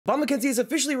Bob McKenzie has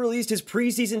officially released his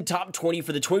preseason top 20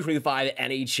 for the 2025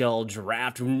 NHL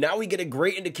Draft. Now we get a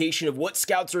great indication of what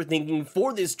scouts are thinking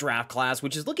for this draft class,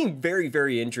 which is looking very,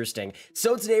 very interesting.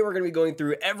 So today we're going to be going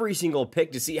through every single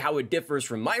pick to see how it differs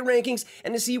from my rankings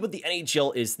and to see what the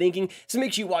NHL is thinking. So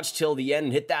make sure you watch till the end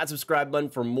and hit that subscribe button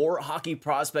for more hockey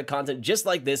prospect content just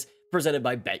like this, presented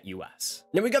by BetUS.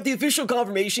 Now we got the official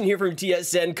confirmation here from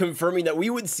TSN confirming that we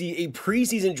would see a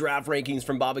preseason draft rankings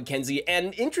from Bob McKenzie,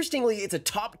 and interestingly, it's a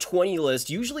top 20 list.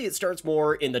 Usually it starts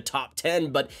more in the top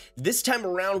 10, but this time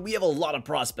around we have a lot of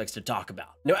prospects to talk about.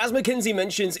 Now, as McKenzie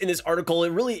mentions in this article,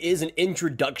 it really is an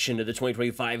introduction to the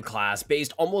 2025 class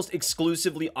based almost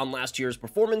exclusively on last year's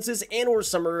performances and or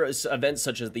summer events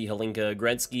such as the Hlinka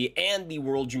Gretzky and the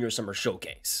World Junior Summer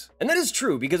Showcase. And that is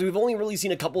true because we've only really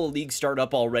seen a couple of leagues start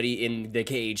up already in the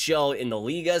KHL, in the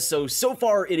Liga, so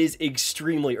far it is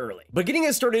extremely early. But getting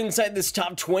us started inside this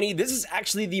top 20, this is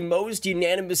actually the most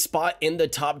unanimous spot in the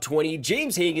top 20.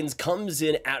 James Hagens comes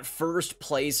in at first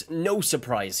place, no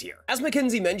surprise here. As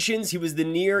McKenzie mentions, he was the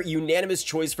near unanimous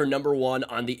choice for number 1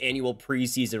 on the annual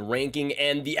preseason ranking,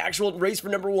 and the actual race for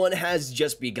number 1 has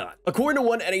just begun. According to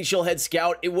one NHL head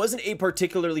scout, it wasn't a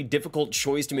particularly difficult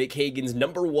choice to make Hagens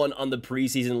number 1 on the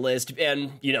preseason list,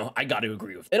 and, you know, I gotta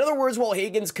agree with it. In other words, while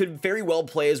Hagens could very well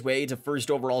play his way to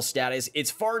first overall status, it's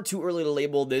far too early to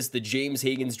label this the James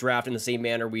Hagens draft in the same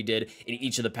manner we did in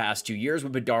each of the past 2 years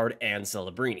with Bedard and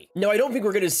Celebrini. Now, I don't think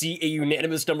we're going to see a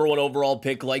unanimous number 1 overall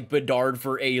pick like Bedard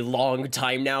for a long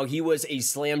time now. He was a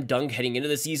slam dunk heading into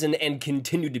the season and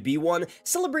continued to be one.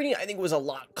 Celebrini, I think, was a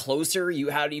lot closer. You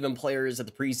had even players at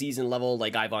the preseason level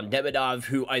like Ivan Demidov,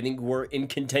 who I think were in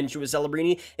contention with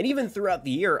Celebrini, and even throughout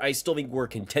the year, I still think were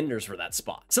contenders for that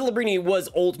spot. Celebrini was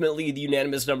ultimately the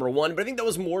unanimous number 1, but I think that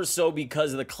was more so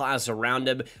because of the class around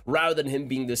him rather than him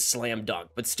being this slam dunk.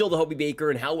 But still, the Hobie Baker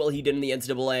and how well he did in the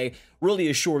NCAA really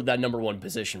assured that number 1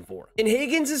 position for him. In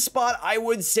Hagens' spot, I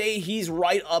would say he's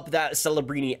right up that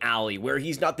Celebrini alley, where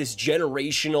he's not this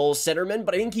generational centerman,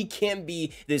 but I think he can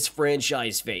be this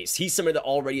franchise face. He's somebody that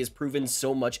already has proven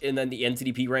so much in the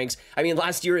NCDP ranks. I mean,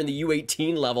 last year in the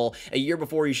U18 level, a year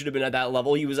before he should have been at that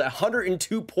level, he was at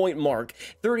 102-point mark,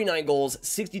 39 goals,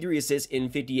 63 assists in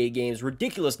 58 games,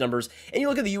 ridiculous numbers. And you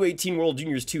look at the U18 World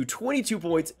Juniors too, 22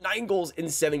 points, 9 goals in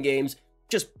 7 games.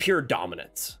 Just pure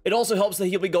dominance. It also helps that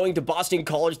he'll be going to Boston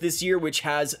College this year, which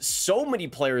has so many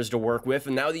players to work with.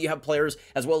 And now that you have players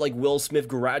as well like Will Smith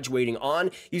graduating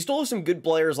on, you still have some good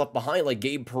players left behind like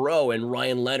Gabe Perreault and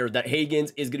Ryan Leonard that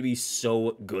Hagens is going to be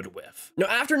so good with. Now,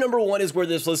 after number 1 is where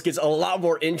this list gets a lot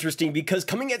more interesting because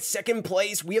coming at second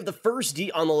place, we have the first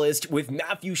D on the list with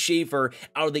Matthew Schaefer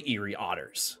out of the Erie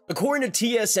Otters. According to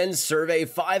TSN's survey,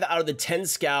 5 out of the 10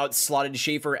 scouts slotted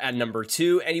Schaefer at number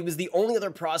 2, and he was the only other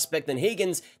prospect than Hagens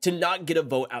to not get a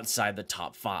vote outside the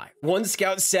top 5. One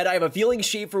scout said, "I have a feeling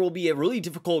Schaefer will be a really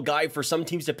difficult guy for some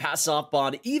teams to pass up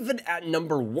on, even at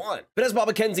number 1. But as Bob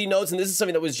McKenzie notes, and this is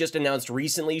something that was just announced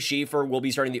recently, Schaefer will be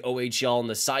starting the OHL on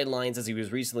the sidelines as he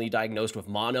was recently diagnosed with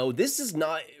mono. This is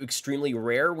not extremely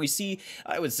rare. We see,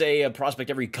 I would say, a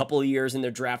prospect every couple of years in their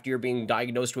draft year being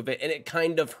diagnosed with it, and it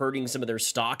kind of hurting some of their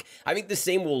stock. I think the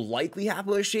same will likely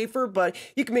happen with Schaefer, but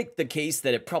you can make the case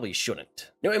that it probably shouldn't.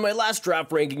 Now, in my last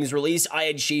draft rankings release, I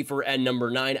had Schaefer at number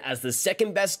 9 as the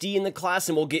second best D in the class,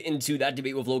 and we'll get into that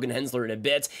debate with Logan Hensler in a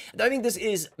bit. I think this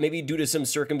is maybe due to some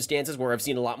circumstances where I've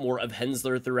seen a lot more of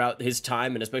Hensler throughout his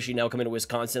time, and especially now coming to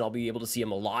Wisconsin, I'll be able to see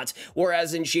him a lot.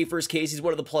 Whereas in Schaefer's case, he's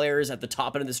one of the players at the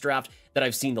top end of this draft that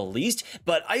I've seen the least,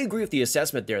 but I agree with the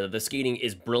assessment there that the skating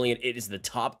is brilliant. It is the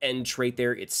top end trait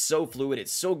there. It's so fluid.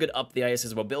 It's so good up the ice.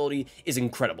 His mobility is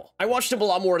incredible. I watched him a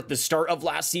lot more at the start of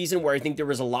last season where I think there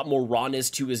was a lot more rawness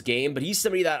to his game, but he's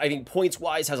somebody that I think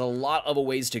points-wise has a lot of a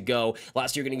ways to go.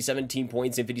 Last year getting 17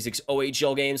 points in 56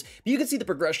 OHL games, but you can see the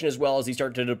progression as well as he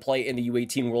started to play in the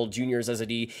U18 World Juniors as a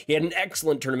D. He had an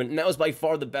excellent tournament, and that was by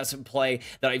far the best play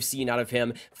that I've seen out of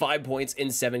him. 5 points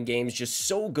in 7 games, just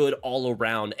so good all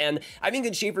around. And I think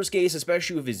in Schaefer's case,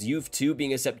 especially with his youth too,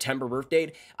 being a September birth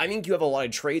date, I think you have a lot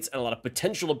of traits and a lot of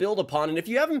potential to build upon, and if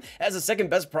you have him as a second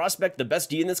best prospect, the best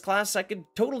D in this class, I could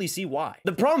totally see why.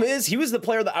 The problem is, he was the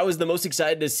player that I was the most excited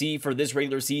to see for this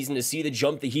regular season, to see the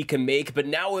jump that he can make, but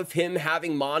now with him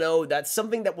having mono, that's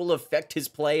something that will affect his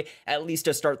play, at least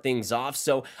to start things off.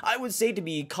 So I would say to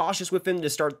be cautious with him to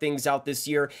start things out this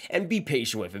year and be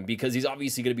patient with him because he's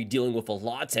obviously going to be dealing with a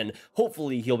lot, and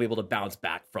hopefully he'll be able to bounce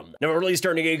back from them. Now we're really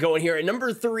starting to get going here. At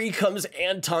number 3 comes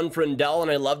Anton Frondell, and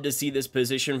I love to see this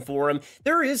position for him.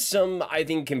 There is some, I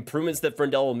think, improvements that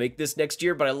Frondell will make this next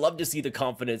year, but I love to see the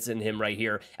confidence in him right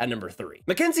here at number 3.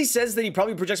 McKenzie says that he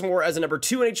probably projects more as a number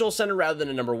 2 NHL center rather than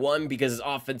a number 1. one because his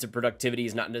offensive productivity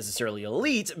is not necessarily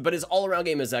elite, but his all-around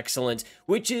game is excellent,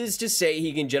 which is to say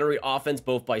he can generate offense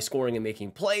both by scoring and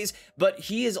making plays, but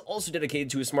he is also dedicated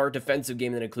to a smart defensive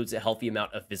game that includes a healthy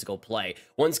amount of physical play.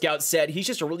 One scout said he's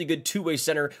just a really good two-way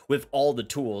center with all the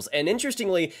tools. And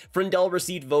interestingly, Frondell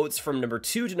received votes from number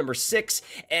 2 to number 6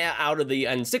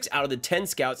 and 6 out of the 10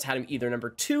 scouts had him either number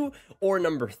 2 or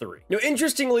number 3. Now,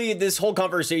 interestingly, this whole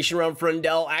conversation around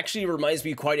Frondell actually reminds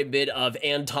me quite a bit of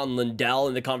Anton Lundell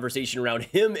and the conversation around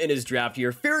him in his draft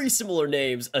year. Very similar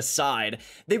names aside.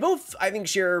 They both, I think,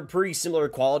 share pretty similar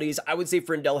qualities. I would say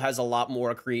Frondell has a lot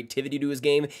more creativity to his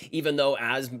game, even though,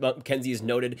 as McKenzie has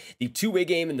noted, the two-way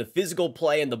game and the physical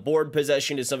play and the board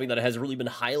possession is something that has really been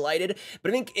highlighted.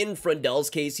 But I think in Frondell's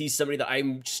case, he's somebody that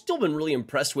I'm still been really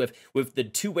impressed with the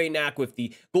two-way knack, with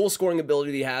the goal-scoring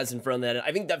ability that he has in front of that.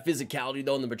 I think that physicality,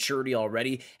 though, and the maturity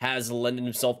already has lended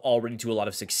himself already to a lot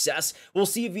of success. We'll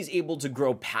see if he's able to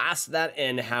grow past that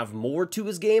and have more to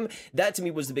his game. That, to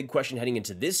me, was the big question heading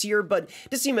into this year, but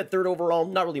to see him at 3rd overall,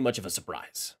 not really much of a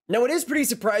surprise. Now, it is pretty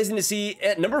surprising to see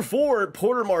at number 4,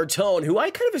 Porter Martone, who I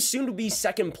kind of assumed would be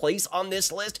 2nd place on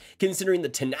this list, considering the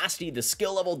tenacity, the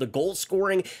skill level, the goal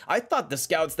scoring. I thought the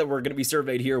scouts that were going to be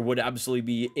surveyed here would absolutely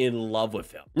be in love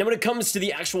with him. Now, when it comes to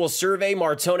the actual survey,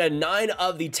 Martone had 9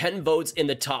 of the 10 votes in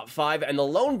the top 5, and the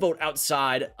lone vote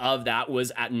outside of that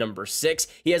was at number 6.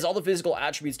 He has all the physical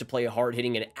attributes to play a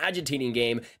hard-hitting and agitating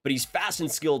game, but he's fast and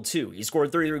skilled too. He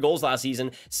scored 33 goals last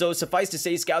season, so suffice to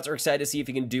say, scouts are excited to see if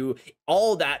he can do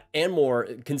all that and more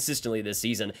consistently this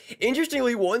season.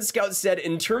 Interestingly, one scout said,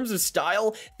 in terms of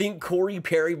style, think Corey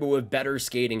Perry, but with better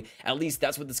skating. At least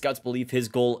that's what the scouts believe his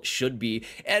goal should be,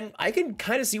 and I can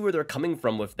kind of see where they're coming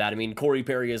from with that. I mean, Corey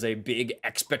Perry is a big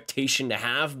expectation to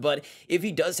have, but if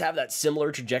he does have that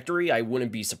similar trajectory, I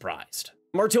wouldn't be surprised.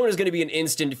 Martone is going to be an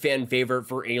instant fan favorite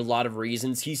for a lot of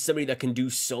reasons. He's somebody that can do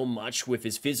so much with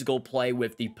his physical play,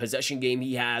 with the possession game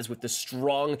he has, with the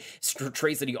strong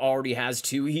traits that he already has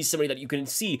too. He's somebody that you can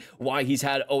see why he's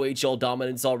had OHL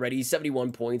dominance already.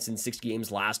 71 points in 6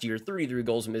 games last year, 33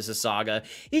 goals in Mississauga.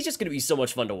 He's just going to be so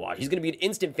much fun to watch. He's going to be an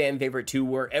instant fan favorite too,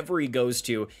 wherever he goes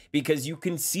to, because you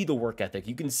can see the work ethic,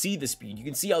 you can see the speed, you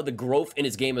can see how the growth in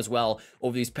his game as well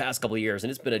over these past couple of years, and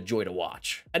it's been a joy to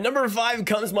watch. At number 5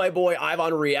 comes my boy Ivan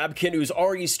Ryabkin, who's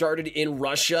already started in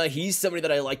Russia. He's somebody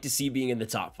that I like to see being in the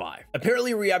top 5.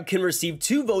 Apparently, Ryabkin received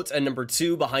 2 votes at number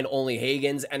 2 behind only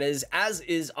Hagens, and as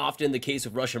is often the case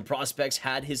with Russian prospects,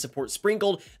 had his support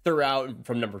sprinkled throughout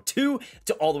from number 2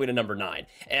 to all the way to number 9.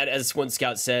 And as one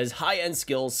scout says, high-end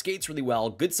skills, skates really well,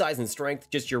 good size and strength,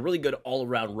 just your really good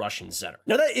all-around Russian center.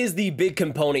 Now, that is the big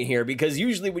component here, because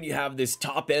usually when you have this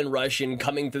top-end Russian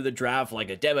coming through the draft like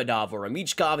a Demidov or a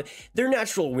Michkov, they're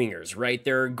natural wingers, right?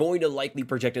 They're going to likely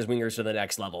project as wingers to the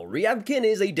next level. Ryabkin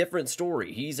is a different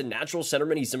story. He's a natural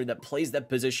centerman. He's somebody that plays that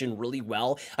position really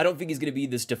well. I don't think he's going to be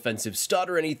this defensive stud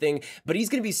or anything, but he's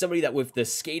going to be somebody that with the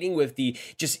skating, with the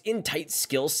just in tight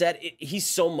skill set, he's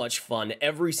so much fun.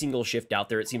 Every single shift out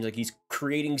there, it seems like he's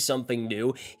creating something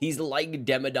new. He's like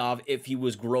Demidov if he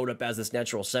was grown up as this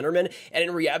natural centerman, and in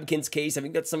Ryabkin's case, I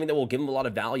think that's something that will give him a lot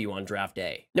of value on draft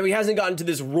day. Now, he hasn't gotten to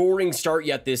this roaring start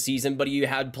yet this season, but he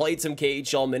had played some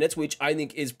KHL minutes, which I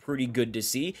think is pretty good to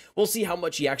see. We'll see how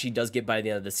much he actually does get by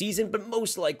the end of the season, but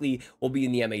most likely will be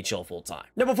in the MHL full time.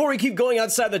 Now, before we keep going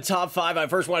outside the top 5, I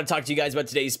first want to talk to you guys about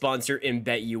today's sponsor,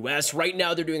 BetUS. Right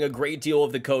now, they're doing a great deal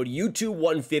with the code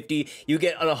YouTube150. You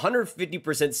get a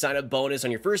 150% sign-up bonus on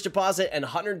your first deposit and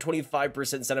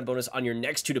 125% sign-up bonus on your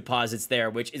next 2 deposits there,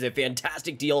 which is a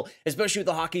fantastic deal, especially with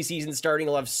the hockey season starting.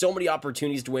 You'll have so many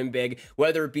opportunities to win big,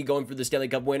 whether it be going for the Stanley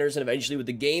Cup winners, and eventually with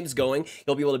the games going,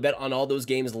 you'll be able to bet on all those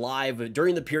games live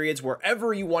during the periods.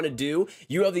 Wherever you want to do,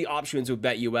 you have the options with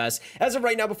BetUS. As of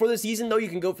right now, before the season, though, you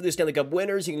can go for the Stanley Cup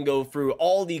winners. You can go through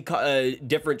all the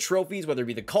different trophies, whether it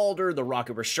be the Calder, the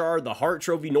Rocket Richard, the Hart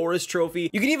Trophy, Norris Trophy.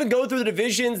 You can even go through the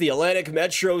divisions, the Atlantic,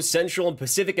 Metro, Central, and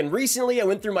Pacific. And recently, I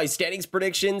went through my standings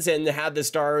predictions and had the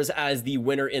Stars as the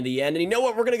winner in the end. And you know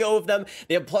what? We're going to go with them.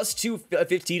 They have plus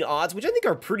 215 odds, which I think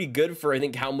are pretty good for, I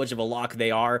think, how much of a lock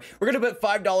they are. We're going to bet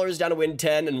 $5 down to win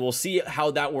 10, and we'll see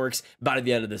how that works by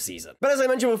the end of the season. But as I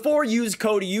mentioned before, use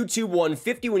code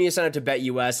YouTube150 when you sign up to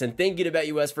BetUS, and thank you to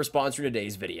BetUS for sponsoring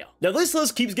today's video. Now, this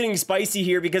list keeps getting spicy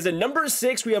here because at number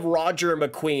 6, we have Roger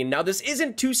McQueen. Now, this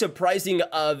isn't too surprising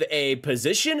of a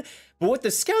position, But what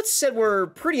the scouts said were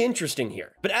pretty interesting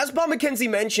here. But as Bob McKenzie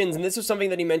mentions, and this was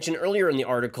something that he mentioned earlier in the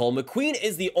article, McQueen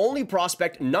is the only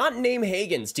prospect not named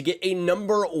Hagens to get a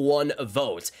 #1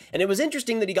 vote. And it was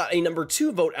interesting that he got a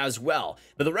 #2 vote as well,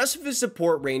 but the rest of his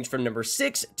support ranged from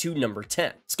 #6 to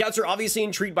 #10. Scouts are obviously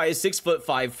intrigued by his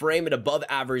 6'5" frame and above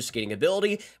average skating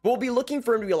ability, but we'll be looking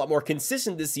for him to be a lot more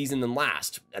consistent this season than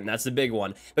last, and that's the big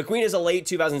one. McQueen is a late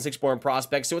 2006 born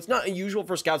prospect, so it's not unusual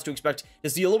for scouts to expect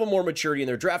to see a little more maturity in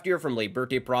their draft year from late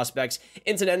birthday prospects.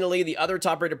 Incidentally, the other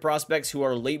top-rated prospects who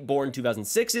are late-born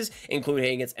 2006s include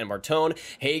Hagens and Martone.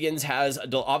 Hagens has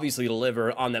obviously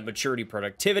delivered on that maturity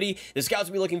productivity. The scouts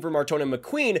will be looking for Martone and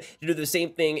McQueen to do the same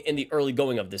thing in the early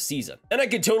going of this season. And I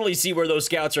could totally see where those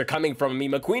scouts are coming from. I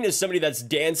mean, McQueen is somebody that's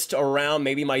danced around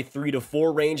maybe my 3 to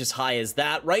 4 range, as high as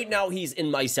that. Right now, he's in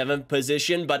my 7th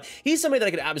position, but he's somebody that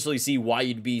I could absolutely see why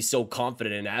you'd be so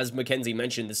confident in. As McKenzie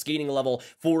mentioned, the skating level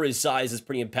for his size is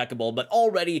pretty impeccable, but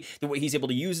already the way he's able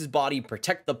to use his body,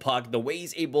 protect the puck, the way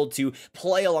he's able to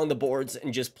play along the boards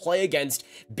and just play against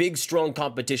big, strong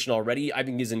competition already, I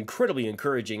think is incredibly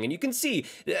encouraging. And you can see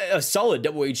a solid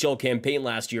WHL campaign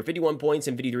last year, 51 points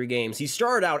in 53 games. He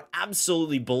started out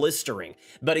absolutely blistering,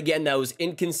 but again, those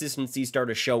inconsistencies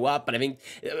started to show up. And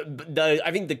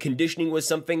I think the conditioning was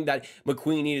something that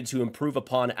McQueen needed to improve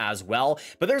upon as well.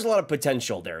 But there's a lot of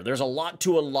potential there. There's a lot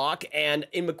to unlock. And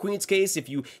in McQueen's case, if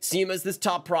you see him as this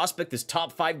top prospect, this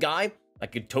top 5 guy, I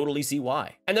could totally see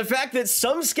why. And the fact that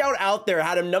some scout out there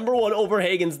had him #1 over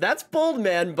Hagens, that's bold,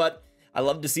 man, but I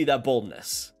love to see that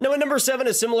boldness. Now, at #7,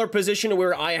 a similar position to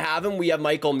where I have him, we have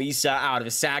Michael Misa out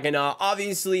of Saginaw.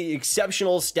 Obviously,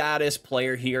 exceptional status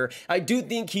player here. I do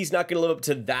think he's not going to live up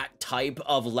to that type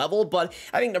of level, but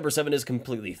I think #7 is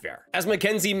completely fair. As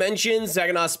McKenzie mentioned,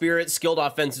 Saginaw Spirit skilled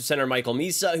offensive center Michael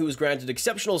Misa, who was granted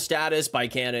exceptional status by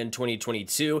Canada in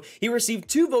 2022. He received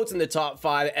 2 votes in the top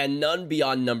 5 and none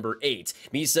beyond #8.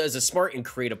 Misa is a smart and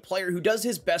creative player who does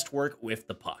his best work with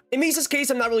the puck. In Misa's case,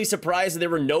 I'm not really surprised that there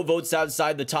were no votes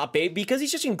outside the top 8 because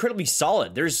he's just incredibly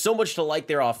solid. There's so much to like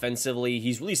there offensively.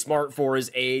 He's really smart for his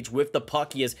age. With the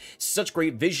puck, he has such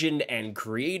great vision and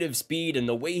creative speed, and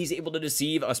the way he's able to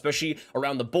deceive, especially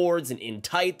around the boards and in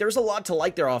tight, there's a lot to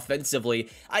like there offensively.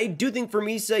 I do think for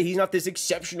Misa, he's not this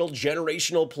exceptional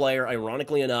generational player,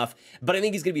 ironically enough, but I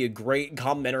think he's going to be a great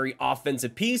complementary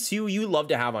offensive piece who you love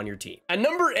to have on your team. At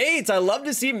 #8, I love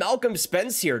to see Malcolm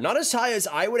Spence here. Not as high as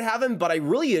I would have him, but I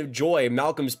really enjoy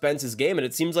Malcolm Spence's game, and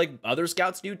it seems like other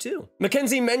scouts do too.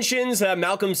 McKenzie mentions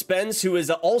Malcolm Spence, who is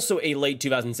also a late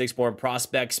 2006 born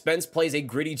prospect. Spence plays a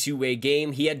gritty 2-way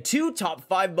game. He had 2 top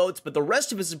 5 votes, but the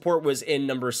rest of his support was in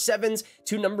 #7s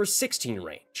to #16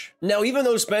 range. Now, even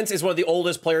though Spence is one of the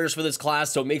oldest players for this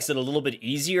class, so it makes it a little bit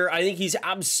easier, I think he's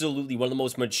absolutely one of the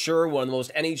most mature, one of the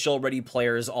most NHL-ready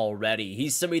players already.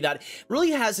 He's somebody that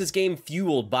really has his game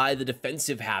fueled by the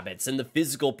defensive habits and the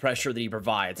physical pressure that he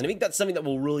provides. And I think that's something that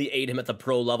will really aid him at the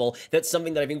pro level. That's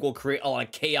something that I think will create a lot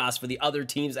of chaos for the other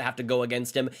teams that have to go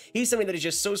against him. He's something that is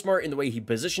just so smart in the way he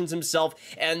positions himself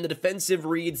and the defensive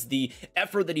reads, the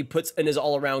effort that he puts in his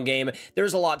all-around game.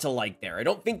 There's a lot to like there. I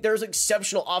don't think there's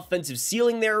exceptional offensive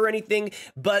ceiling there or anything,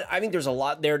 but I think there's a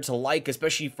lot there to like,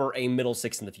 especially for a middle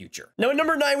 6 in the future. Now, at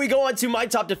 #9, we go on to my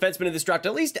top defenseman in this draft,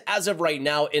 at least as of right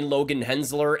now, in Logan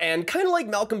Hensler. And kind of like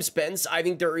Malcolm Spence, I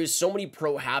think there is so many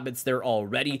pro habits there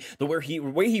already. The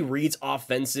way he reads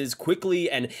offenses quickly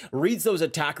and reads those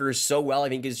attackers so well, I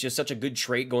think is just such a good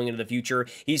trait going into the future.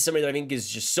 He's somebody that I think is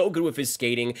just so good with his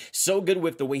skating, so good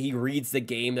with the way he reads the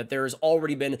game, that there's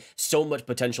already been so much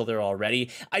potential there already.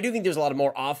 I do think there's a lot of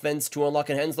more offense to unlock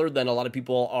in Hensler than a lot of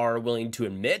people are willing to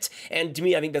admit, and to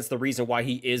me, I think that's the reason why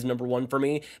he is #1 for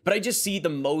me. But I just see the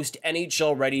most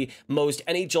NHL ready, most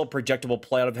NHL projectable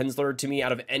play out of Hensler to me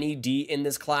out of any D in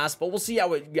this class. But we'll see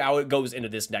how it goes into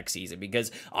this next season,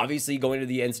 because obviously going to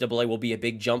the NCAA will be a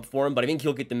big jump for him, but I think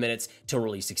he'll get the minutes to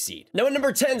really succeed. Now, at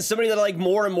 #10, somebody that I like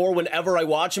more and more whenever I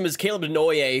watch him is Caleb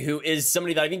Denoye, who is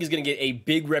somebody that I think is going to get a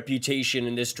big reputation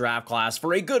in this draft class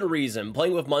for a good reason.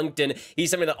 Playing with Moncton,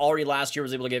 he's somebody that already last year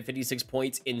was able to get 56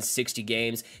 points in 60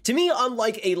 games. To me,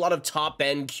 unlike a lot of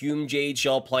top-end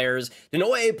QMJHL players,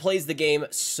 Denoye plays the game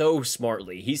so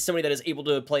smartly. He's somebody that is able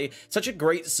to play such a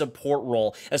great support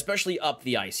role, especially up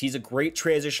the ice. He's a great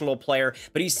transitional player,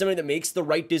 but he's somebody that makes the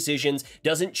right decisions,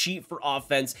 doesn't cheat for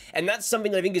offense, and that's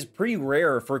something that I think is pretty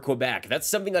rare for Quebec. That's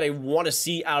something that I want to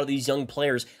see out of these young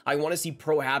players. I want to see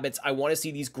pro habits. I want to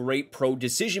see these great pro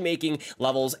decision-making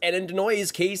levels, and in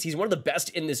Denoye's case, he's one of the best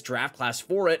in this draft class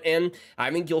for it, and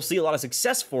I think you'll see a lot of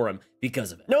success for him.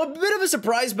 because of it. Now, a bit of a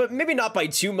surprise, but maybe not by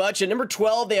too much. At number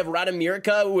 12, they have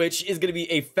Radivojevic, which is going to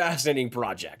be a fascinating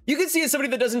project. You can see as somebody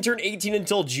that doesn't turn 18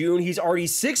 until June, he's already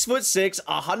 6'6",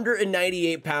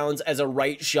 198 pounds as a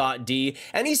right shot D,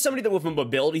 and he's somebody that with a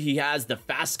mobility, he has the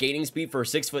fast skating speed for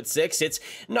 6'6". It's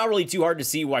not really too hard to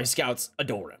see why scouts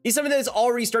adore him. He's somebody that is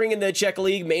already starting in the Czech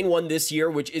League, main one this year,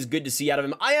 which is good to see out of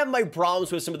him. I have my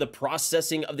problems with some of the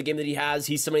processing of the game that he has.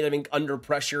 He's somebody that I think under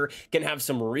pressure can have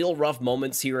some real rough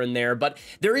moments here and there, but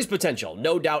there is potential,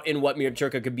 no doubt, in what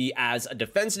Turka could be as a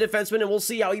defensive defenseman, and we'll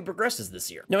see how he progresses this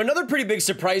year. Now, another pretty big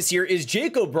surprise here is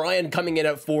Jakob coming in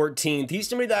at 14th. He's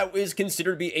somebody that is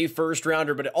considered to be a first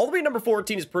rounder, but all the way to number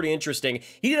 14 is pretty interesting.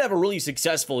 He did have a really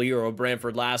successful year with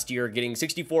Brantford last year, getting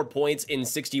 64 points in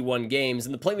 61 games,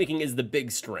 and the playmaking is the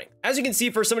big strength. As you can see,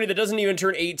 for somebody that doesn't even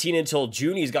turn 18 until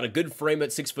June, he's got a good frame at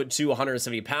 6'2",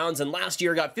 170 pounds, and last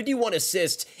year got 51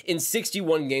 assists in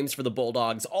 61 games for the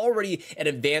Bulldogs, already an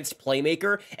advanced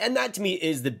playmaker, and that to me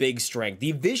is the big strength.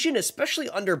 The vision, especially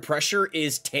under pressure,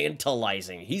 is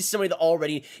tantalizing. He's somebody that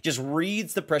already just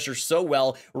reads the pressure so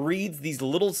well, reads these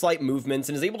little slight movements,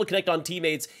 and is able to connect on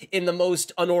teammates in the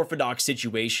most unorthodox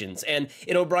situations. And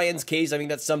in O'Brien's case, I think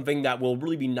that's something that will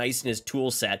really be nice in his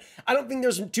tool set. I don't think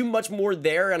there's too much more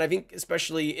there, and I think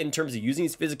especially in terms of using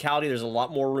his physicality, there's a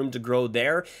lot more room to grow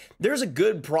there. There's a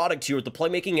good product here with the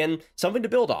playmaking and something to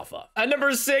build off of. At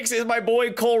number 6 is my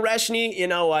boy Cole Reshny. You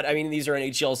know what? I mean, these are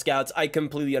NHL scouts. I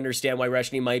completely understand why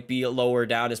Reshny might be lower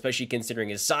down, especially considering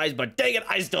his size, but dang it,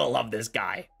 I still love this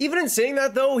guy. Even in saying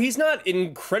that, though, he's not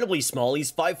incredibly small.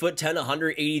 He's 5'10",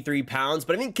 183 pounds,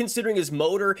 but I think considering his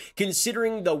motor,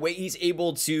 considering the way he's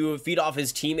able to feed off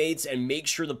his teammates and make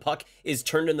sure the puck is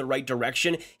turned in the right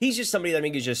direction, he's just somebody that I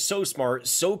think is just so smart,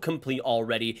 so complete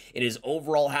already in his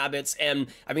overall habits, and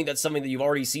I think that's something that you've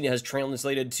already seen has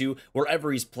translated to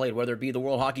wherever he's played, whether it be the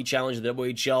World Hockey Challenge, the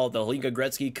WHL, the Linka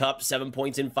Gretzky Cup, 7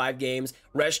 points in 5 games.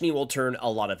 Reshny will turn a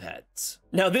lot of heads.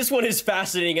 Now, this one is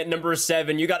fascinating at number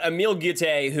 7. You got Emil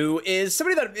Guite, who is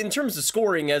somebody that, in terms of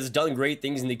scoring, has done great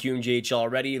things in the QMJHL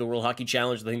already, the World Hockey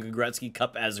Challenge, the Linka Gretzky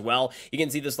Cup as well. You can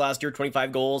see this last year,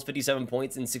 25 goals, 57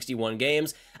 points in 61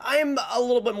 games. I'm a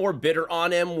little bit more bitter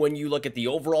on him when you look at the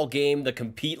overall game, the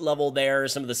compete level there,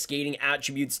 some of the skating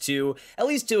attributes too, at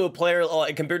least to a player,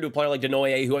 compared to a player like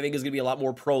Denoye, who I think is going to be a lot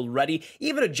more pro-ready.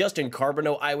 Even a Justin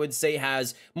Carbonneau, I would say,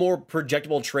 has more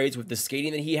projectable traits with the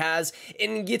skating than he has.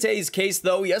 In Guite's case,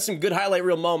 though, he has some good highlight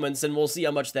reel moments, and we'll see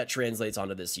how much that translates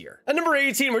onto this year. At number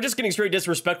 18, we're just getting straight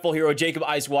disrespectful here with Jakob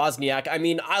Ihs-Wozniak. I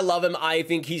mean, I love him. I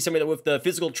think he's somebody that with the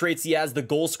physical traits he has, the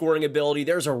goal-scoring ability,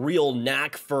 there's a real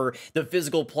knack for the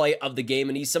physical play of the game,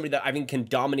 and he's somebody that I think can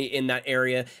dominate in that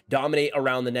area, dominate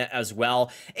around the net as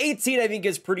well. 18, I think,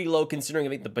 is pretty low considering, I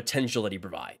think, the potential that he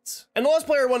provides. And the last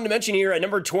player I wanted to mention here at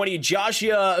number 20,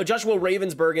 Joshua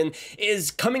Ravensbergen, is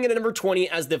coming in at number 20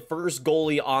 as the first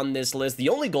goalie on this list, the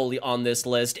only goalie on this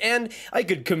list, and I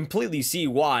could completely see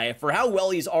why. For how well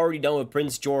he's already done with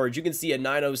Prince George, you can see a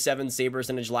 .907 save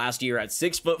percentage last year at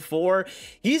 6'4".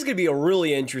 He's going to be a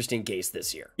really interesting case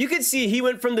this year. You can see he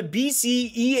went from the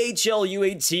BC EHL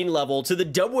U18 level to the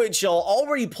WHL,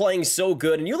 already playing so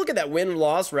good, and you look at that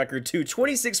win-loss record too,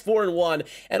 26-4-1,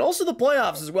 and also the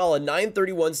playoffs as well, a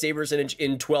 .931 save percentage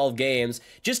in 12 games.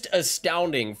 Just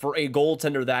astounding for a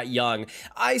goaltender that young.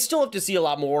 I still have to see a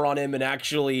lot more on him and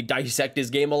actually dissect his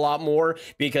game a lot more,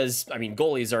 because, I mean,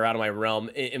 goalies are out of my realm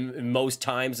in most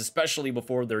times, especially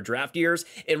before their draft years.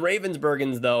 In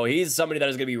Ravensbergen's, though, he's somebody that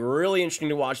is going to be really interesting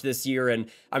to watch this year, and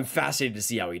I'm fascinated to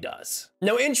see how he does.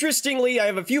 Now, interestingly, I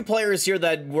have a few players here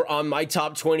that were on my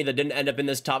top 20 that didn't end up in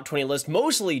this top 20 list,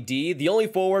 mostly D. The only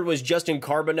forward was Justin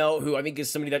Carbonneau, who I think is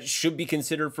somebody that should be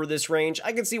considered for this range.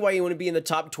 I can see why he wouldn't be in the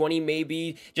top 20,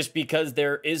 maybe, just because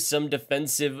there is some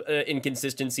defensive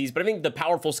inconsistencies, but I think the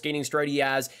powerful skating stride he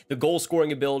has, the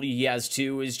goal-scoring ability he has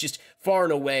too, is just far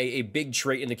and away a big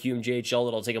trait in the QMJHL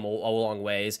that'll take him a long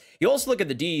ways. You also look at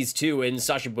the Ds too, in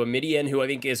Sasha Boumediene, who I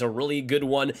think is a really good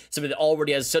one, somebody that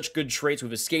already has such good traits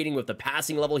with his skating, with the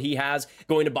passing level he has,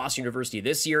 going to Boston University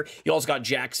this year. You also got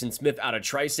Jackson Smith out of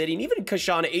Tri-City, and even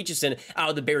Kashan Aitchison out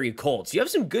of the Barrie Colts. You have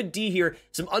some good D here,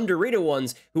 some underrated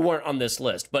ones who aren't on this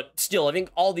list, but still, I think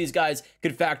all these guys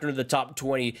could factor into the top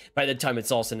 20 by the time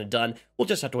it's all said and done. We'll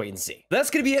just have to wait and see.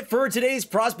 That's going to be it for today's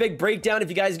prospect breakdown. If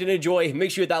you guys did enjoy, make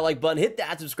sure you hit that like button, hit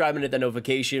that subscribe, and hit that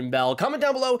notification bell. Comment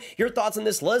down below your thoughts on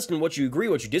this list and what you agree,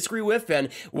 what you disagree with,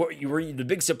 and what were the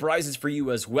big surprises for you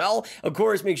as well. Of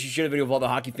course, make sure you share the video with all the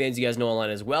hockey fans you guys know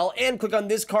online as well, and click on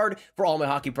this card for all my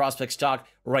hockey prospects talk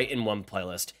right in one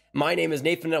playlist. My name is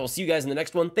Nathan, and I will see you guys in the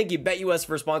next one. Thank you, BetUS,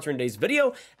 for sponsoring today's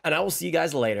video, and I will see you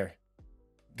guys later.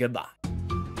 Goodbye.